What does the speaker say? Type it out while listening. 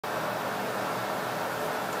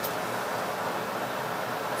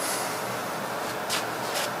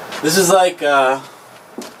This is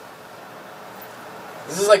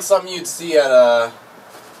like something you'd see at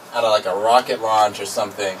like a rocket launch or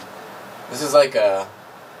something. This is like I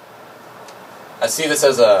see this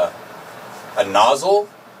as a nozzle,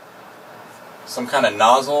 some kind of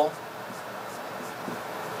nozzle,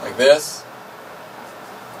 like this,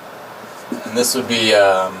 and this would be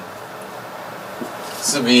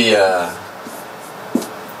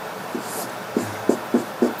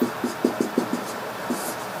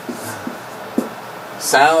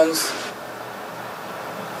sounds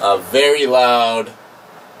a very loud,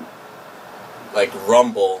 like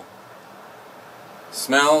rumble.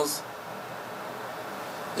 Smells,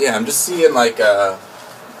 yeah, I'm just seeing like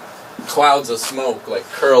clouds of smoke like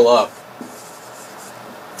curl up.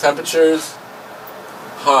 Temperatures,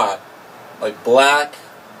 hot, like black,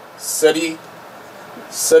 sooty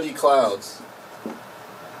clouds.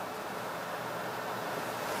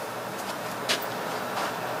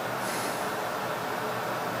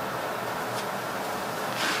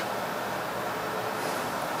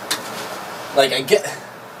 Like I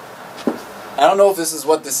don't know if this is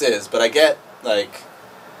what this is, but I get like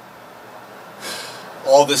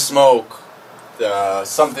all this smoke,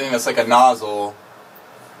 something that's like a nozzle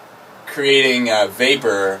creating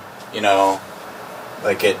vapor, you know,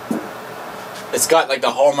 like it's got like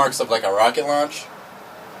the hallmarks of like a rocket launch.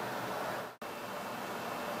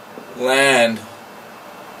 Land,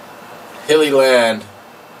 hilly land,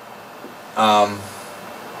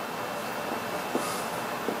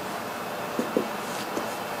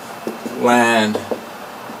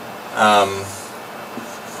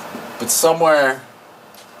 but somewhere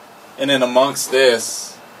in and amongst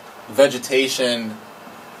this, vegetation,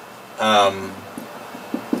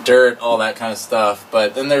 dirt, all that kind of stuff.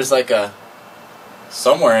 But then there's like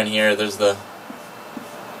somewhere in here there's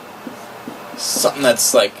something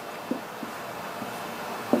that's like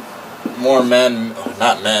more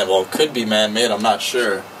well, it could be man-made, I'm not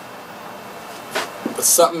sure. But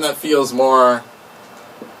something that feels more,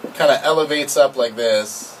 kind of elevates up like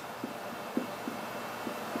this,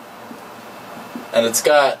 and it's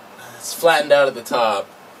flattened out at the top,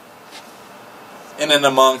 in and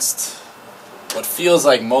amongst what feels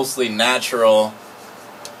like mostly natural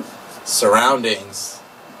surroundings,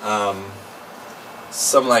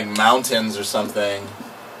 some like mountains or something,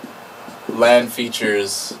 land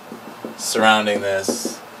features surrounding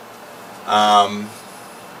this.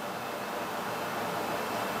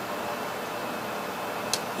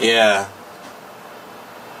 Yeah.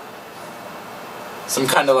 Some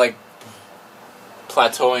kind of like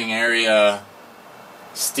plateauing area,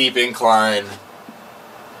 steep incline.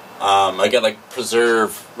 I get like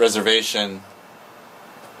preserve, reservation,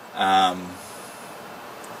 that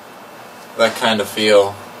kind of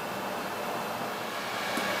feel.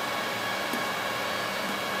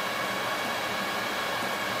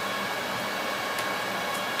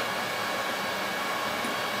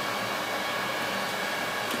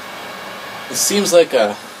 It seems like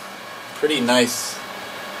a pretty nice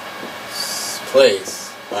place.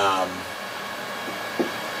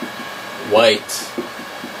 White,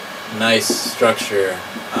 nice structure.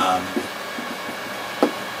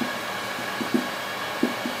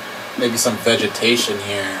 Maybe some vegetation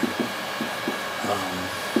here.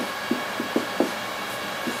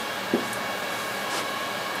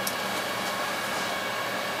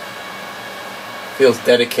 Feels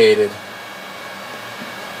dedicated.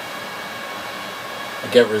 I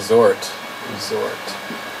get resort.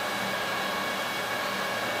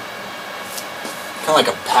 Kind of like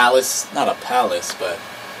a palace, not a palace, but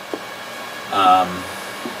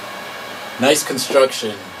nice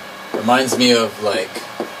construction. Reminds me of like,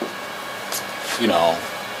 you know,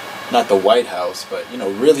 not the White House, but you know,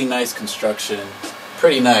 really nice construction,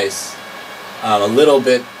 pretty nice. A little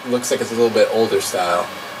bit, looks like it's a little bit older style.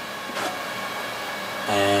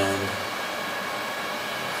 And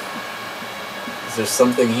is there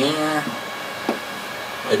something here?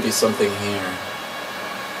 Might be something here.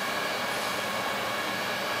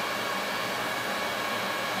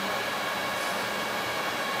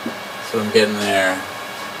 So I'm getting there.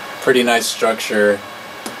 Pretty nice structure.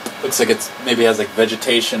 Looks like it's maybe has like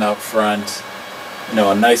vegetation out front. You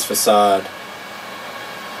know, a nice facade.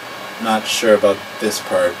 Not sure about this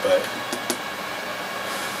part, but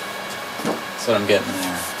that's what I'm getting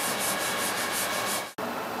there.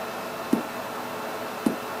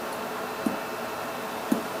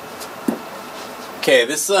 Okay,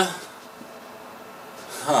 this I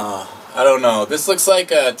don't know. This looks like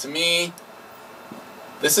to me,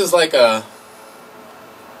 this is like a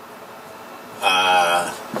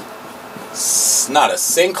not a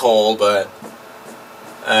sinkhole, but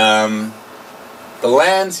the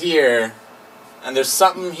land's here, and there's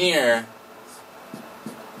something here.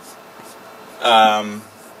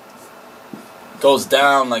 Goes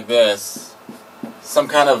down like this. Some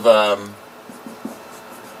kind of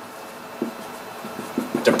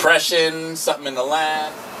depression, something in the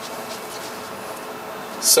land.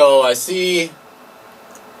 So I see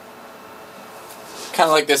kind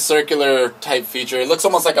of like this circular type feature. It looks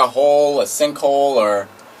almost like a hole, a sinkhole, or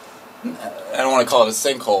I don't want to call it a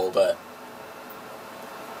sinkhole, but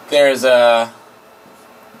there's a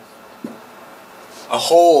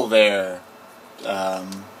hole there.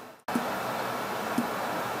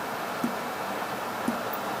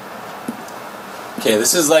 Okay,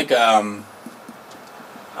 this is like I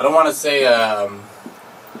don't want to say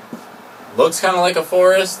looks kind of like a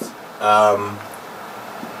forest.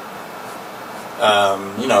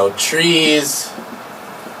 You know, trees,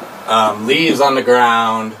 leaves on the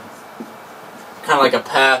ground, kind of like a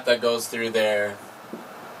path that goes through there.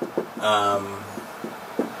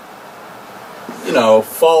 You know,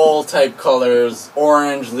 fall type colors,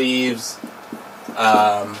 orange leaves.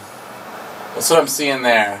 That's what I'm seeing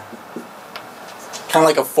there. Kind of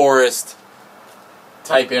like a forest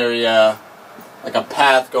type area, like a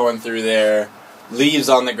path going through there, leaves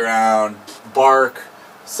on the ground, bark,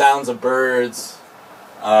 sounds of birds.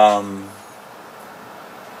 Yeah,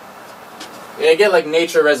 I get like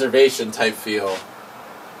nature reservation type feel.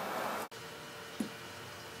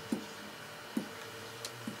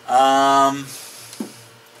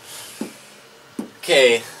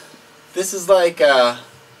 Okay, this is like I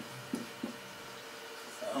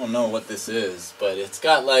don't know what this is, but it's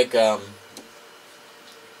got like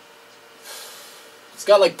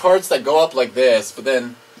parts that go up like this, but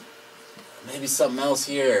then maybe something else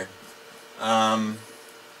here.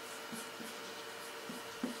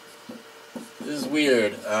 This is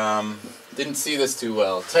weird. Didn't see this too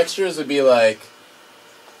well. Textures would be like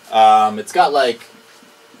it's got like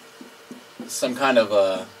some kind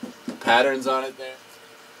of patterns on it there.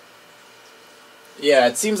 Yeah,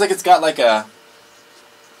 it seems like it's got like a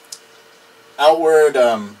outward,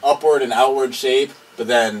 upward and outward shape, but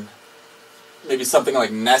then maybe something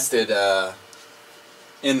like nested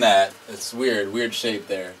in that. It's weird shape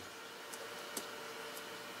there.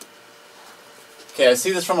 Okay, I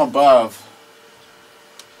see this from above.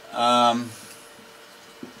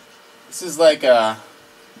 This is like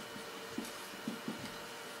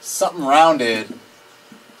something rounded.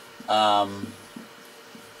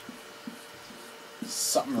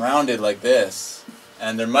 Something rounded like this.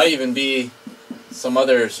 And there might even be some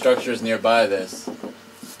other structures nearby this.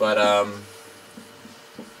 But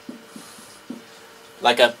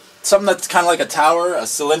like something that's kind of like a tower, a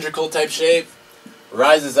cylindrical type shape,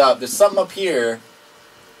 rises up. There's something up here,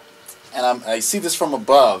 and I see this from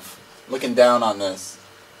above, looking down on this.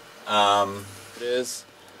 It is.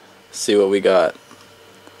 See what we got.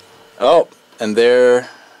 Oh, and there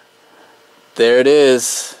it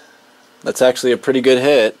is. That's actually a pretty good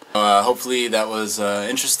hit. Hopefully that was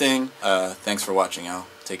interesting. Thanks for watching, y'all.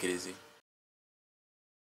 Take it easy.